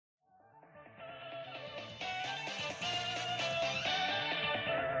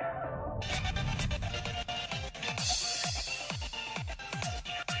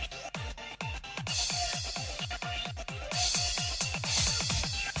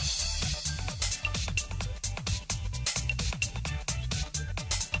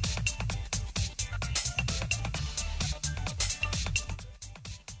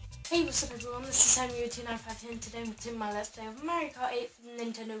Hey, what's up everyone, this is Henry295 and today we're doing my Let's Play of Mario Kart 8 for the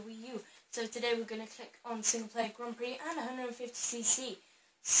Nintendo Wii U. So today we're going to click on Single Player Grand Prix and 150cc.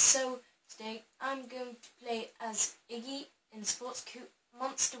 So today I'm going to play as Iggy in Sports Coupe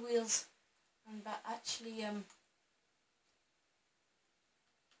Monster Wheels. But actually,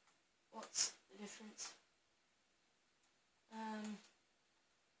 what's the difference?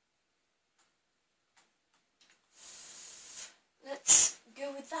 Let's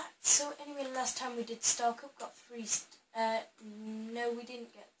go with that. So anyway, last time we did Star Cup, got 3 no, we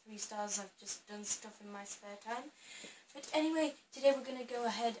didn't get 3 stars. I've just done stuff in my spare time. But anyway, today we're going to go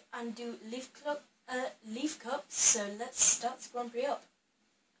ahead and do Leaf Cup. So let's start the Grand Prix up.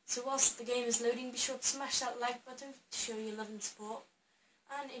 So whilst the game is loading, be sure to smash that like button to show your love and support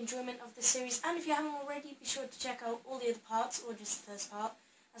and enjoyment of the series. And if you haven't already, be sure to check out all the other parts, or just the first part,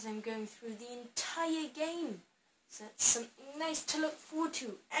 as I'm going through the entire game. So it's something nice to look forward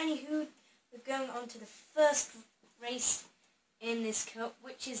to. Anywho, we're going on to the first race in this cup,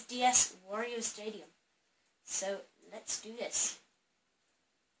 which is DS Wario Stadium. So let's do this.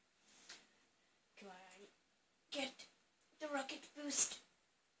 Come on, get the rocket boost.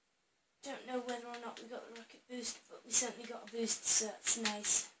 Don't know whether or not we got the rocket boost, but we certainly got a boost, so that's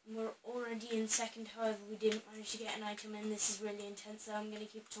nice. We're already in second, however we didn't manage to get an item, and this is really intense, so I'm going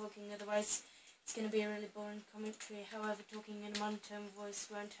to keep talking, otherwise it's going to be a really boring commentary. However, talking in a monotone voice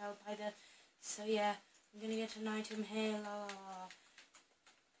won't help either. So yeah, I'm going to get an item here. La la la.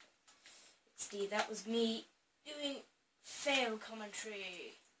 XD, that was me doing fail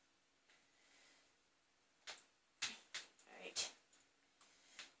commentary. Alright.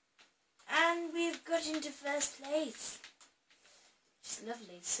 And we've got into first place. Which is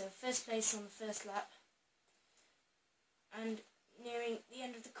lovely. So first place on the first lap. And nearing the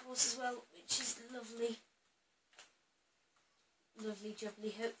end of the course as well, which is lovely. Lovely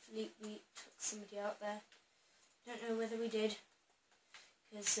jubbly. Hopefully we took somebody out there. Don't know whether we did,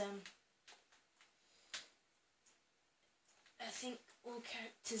 because I think all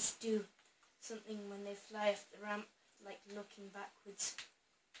characters do something when they fly off the ramp, like looking backwards.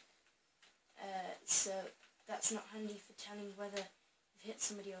 So that's not handy for telling whether you've hit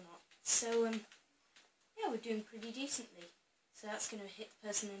somebody or not. So yeah, we're doing pretty decently. So that's going to hit the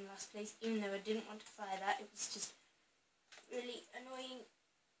person in last place, even though I didn't want to fire that. It was just really annoying.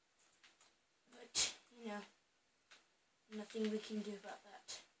 But, you know, nothing we can do about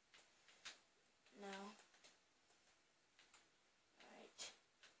that. No. Alright.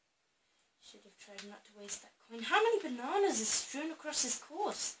 Should have tried not to waste that coin. How many bananas are strewn across this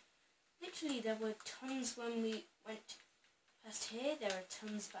course? Literally, there were tons when we went past here. There are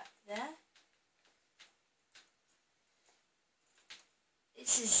tons back there.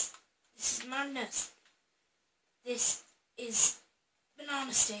 This is madness. This is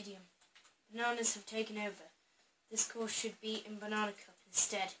Banana Stadium. Bananas have taken over. This course should be in Banana Cup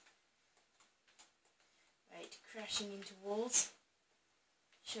instead. Right, crashing into walls.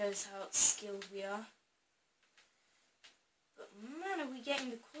 Shows how skilled we are. But man, are we getting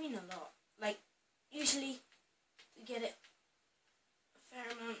the coin a lot. Like, usually we get it a fair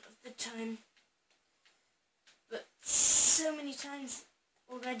amount of the time. But so many times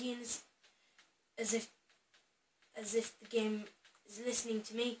already in this, as if the game is listening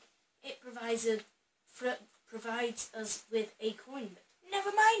to me, it provides us with a coin. But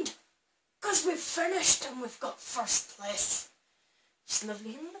never mind, because we've finished and we've got first place. Just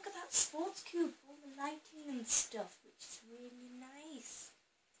lovely. And look at that sports coupe, all the lighting and stuff, which is really nice.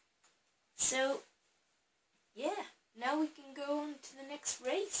 So yeah, now we can go on to the next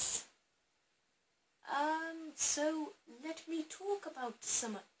race. So let me talk about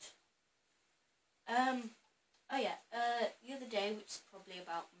Summit. Oh yeah, the other day, which is probably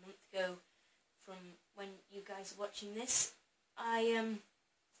about a month ago from when you guys are watching this, I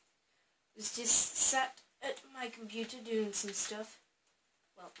was just sat at my computer doing some stuff,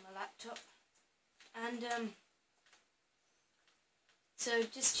 well, my laptop, and so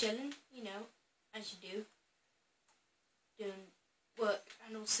just chilling, you know, as you do, doing work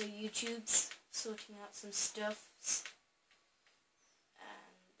and also YouTube's, sorting out some stuff,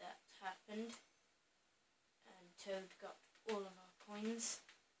 and that happened, and Toad got all of our coins.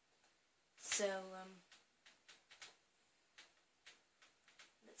 So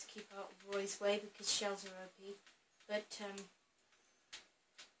let's keep out of Roy's way because shells are OP. But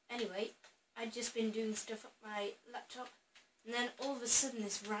anyway, I'd just been doing stuff at my laptop, and then all of a sudden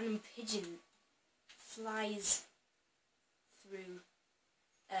this random pigeon flies through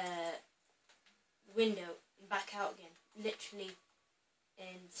the window and back out again, literally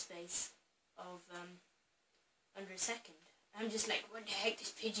in the space of under a second. I'm just like, what the heck,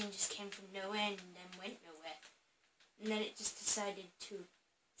 this pigeon just came from nowhere and then went nowhere. And then it just decided to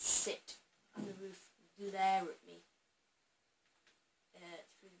sit on the roof and glare at me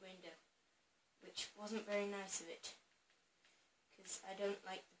through the window, which wasn't very nice of it, because I don't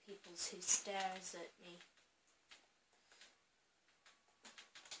like the people who stares at me.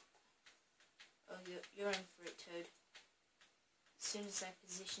 Oh, you're in for it, Toad. As soon as I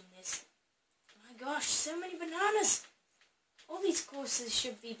position this... Oh my gosh, so many bananas! All these courses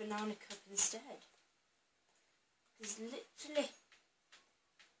should be Banana Cup instead. Because literally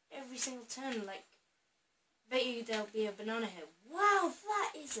every single turn, like, bet you there'll be a banana here. Wow,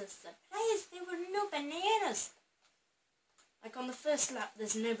 that is a surprise! There were no bananas! Like on the first lap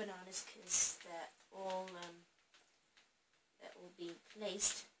there's no bananas because they're all being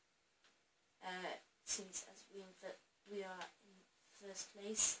placed. Since as we are in first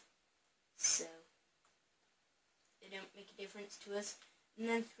place, so they don't make a difference to us. And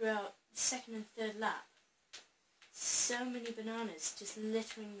then throughout the second and third lap, so many bananas just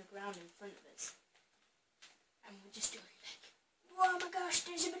littering the ground in front of us, and we're just doing like, oh my gosh,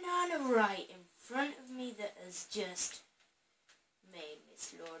 there's a banana right in front of me that has just made me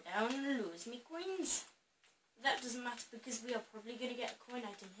slow down and lose me coins. That doesn't matter because we are probably going to get a coin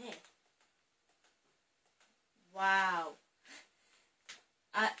item here. Wow.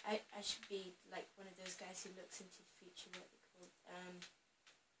 I should be like one of those guys who looks into the future, what they call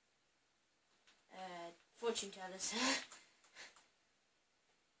fortune tellers.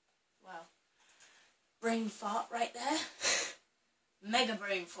 Wow. Brain fart right there. Mega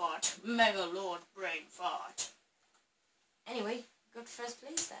brain fart. Mega lord brain fart. Anyway, got first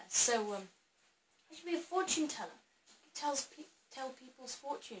place there. So I should be a fortune teller. Tell people's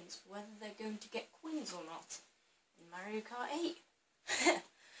fortunes whether they're going to get coins or not in Mario Kart 8.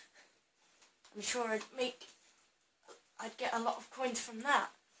 I'm sure I'd get a lot of coins from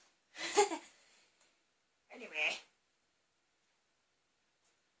that. Anyway,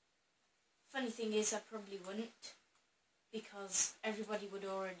 funny thing is I probably wouldn't, because everybody would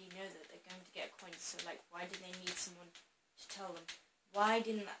already know that they're going to get coins, so like, why do they need someone to tell them? Why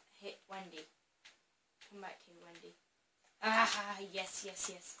didn't that hit Wendy? Come back here, Wendy. Ah, yes.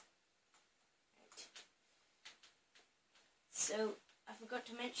 Right. So, I forgot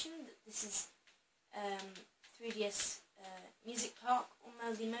to mention that this is 3DS Music Park or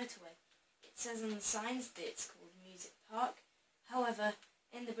Melody Motorway. It says on the signs that it's called Music Park. However,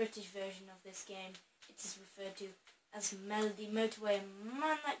 in the British version of this game, it is referred to as Melody Motorway. And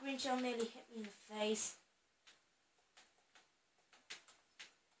man, that green shell nearly hit me in the face.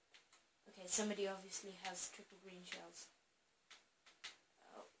 Okay, somebody obviously has triple green shells.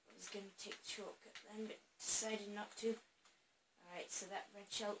 Oh, I was going to take the shortcut then, but decided not to. Alright, so that red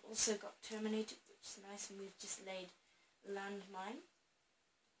shell also got terminated, which is nice, and we've just laid landmine.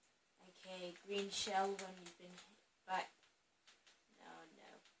 Okay, green shell when you've been hit back. No.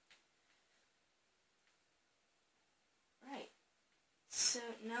 Right, so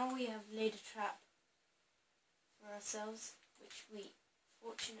now we have laid a trap for ourselves, which we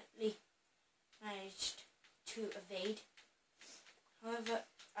fortunately managed to evade. However,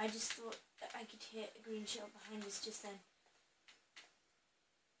 I just thought that I could hit a green shell behind us just then.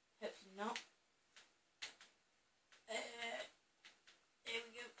 Hopefully not. There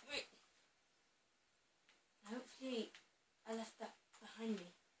we go. Wait. Hopefully I left that behind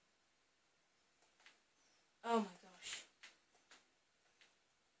me. Oh my gosh.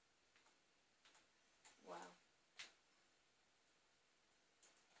 Wow.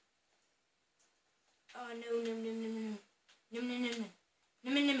 Oh no.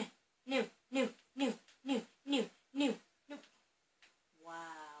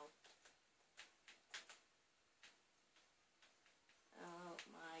 Wow. Oh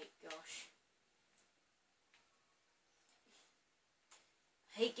my gosh.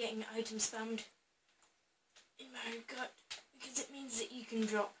 I hate getting item spammed in Mario Kart because it means that you can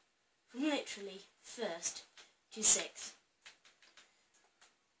drop from literally first to sixth.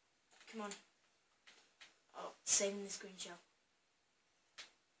 Come on. Oh, saving this green shell.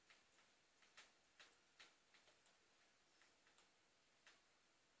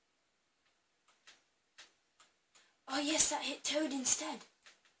 Oh yes, that hit Toad instead.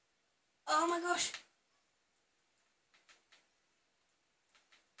 Oh my gosh.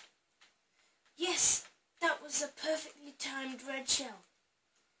 Yes, that was a perfectly timed red shell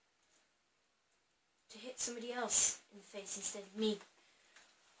to hit somebody else in the face instead of me.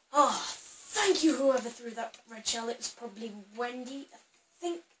 Oh, thank you whoever threw that red shell. It was probably Wendy. I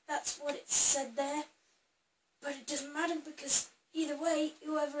think that's what it said there. But it doesn't matter because either way,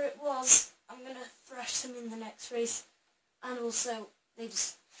 whoever it was, I'm going to thrash them in the next race. and also they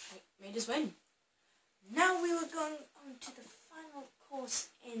just made us win. Now we were going on to the final course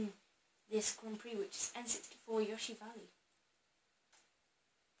in this Grand Prix, which is N64 Yoshi Valley.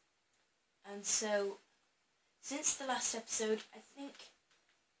 And so, since the last episode, I think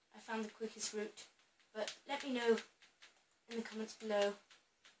I found the quickest route, but let me know in the comments below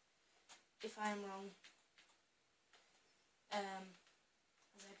if I am wrong,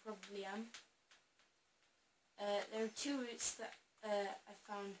 as I probably am. There are two routes that I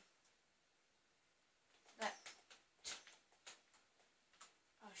found that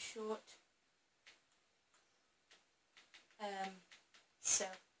are short. So,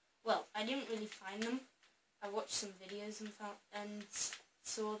 well, I didn't really find them. I watched some videos and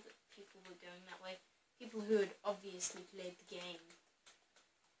saw that people were going that way. People who had obviously played the game.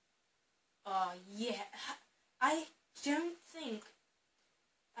 Oh yeah, I don't think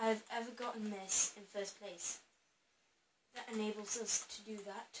I've ever gotten this in first place. That enables us to do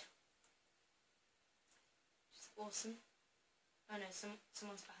that. Which is awesome. Oh no,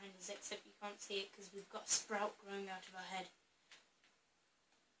 someone's behind us, except you can't see it because we've got a sprout growing out of our head.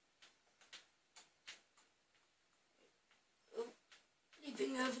 Oh,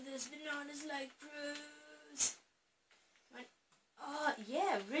 leaping over this bananas like pros. Come on. Oh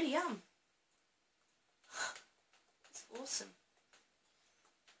yeah, really am. It's awesome.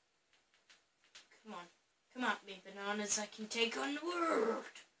 Come on. Come at me, bananas. I can take on the world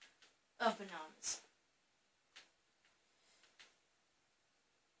of bananas.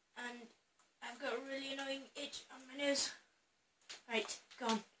 And I've got a really annoying itch on my nose. Right,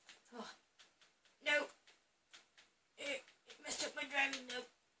 gone. Oh. No. It messed up my driving though.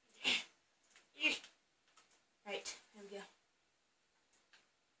 Right, there we go.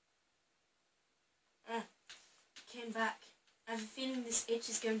 Came back. I have a feeling this itch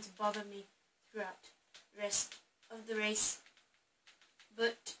is going to bother me throughout the rest of the race.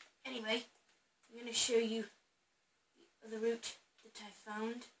 But anyway, I'm going to show you the other route that I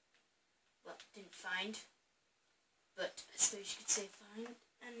found. Well, didn't find, but I suppose you could say find.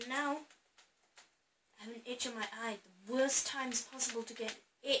 And now I have an itch on my eye. The worst times possible to get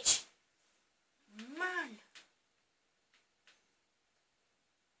an itch. Man.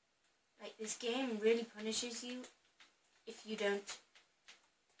 Like, this game really punishes you if you don't,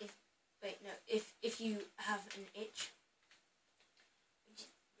 if you have an itch. Which is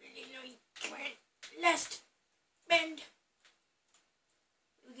really annoying. Come on, last bend.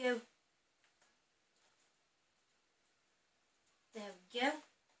 Here we go. There we go.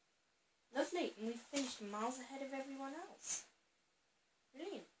 Lovely, and we've finished miles ahead of everyone else.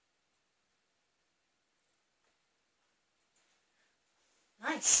 Brilliant.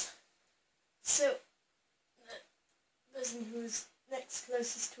 Nice. So, the person who was next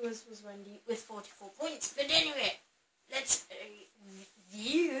closest to us was Wendy with 44 points. But anyway, let's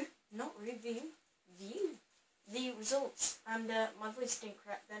view the results. And my voice didn't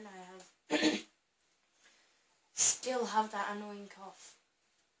crack then. I have still have that annoying cough.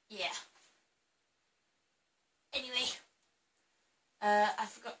 Yeah. Anyway, I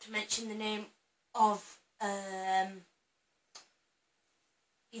forgot to mention the name of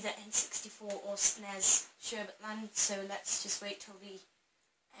either N64 or SNES Sherbetland, so let's just wait till the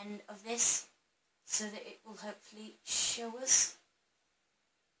end of this so that it will hopefully show us.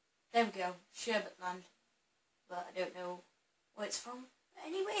 There we go, Sherbetland, but I don't know where it's from. But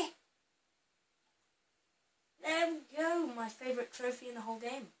anyway, there we go, my favourite trophy in the whole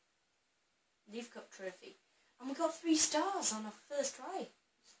game. Leaf Cup trophy. And we got 3 stars on our first try.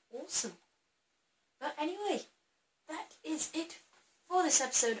 It's awesome. But anyway, that is it for this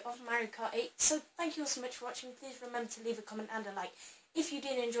episode of Mario Kart 8. So thank you all so much for watching. Please remember to leave a comment and a like if you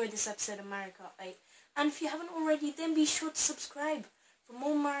did enjoy this episode of Mario Kart 8. And if you haven't already, then be sure to subscribe for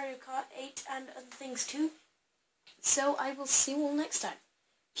more Mario Kart 8 and other things too. So I will see you all next time.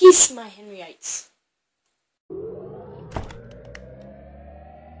 Peace, my Henryites.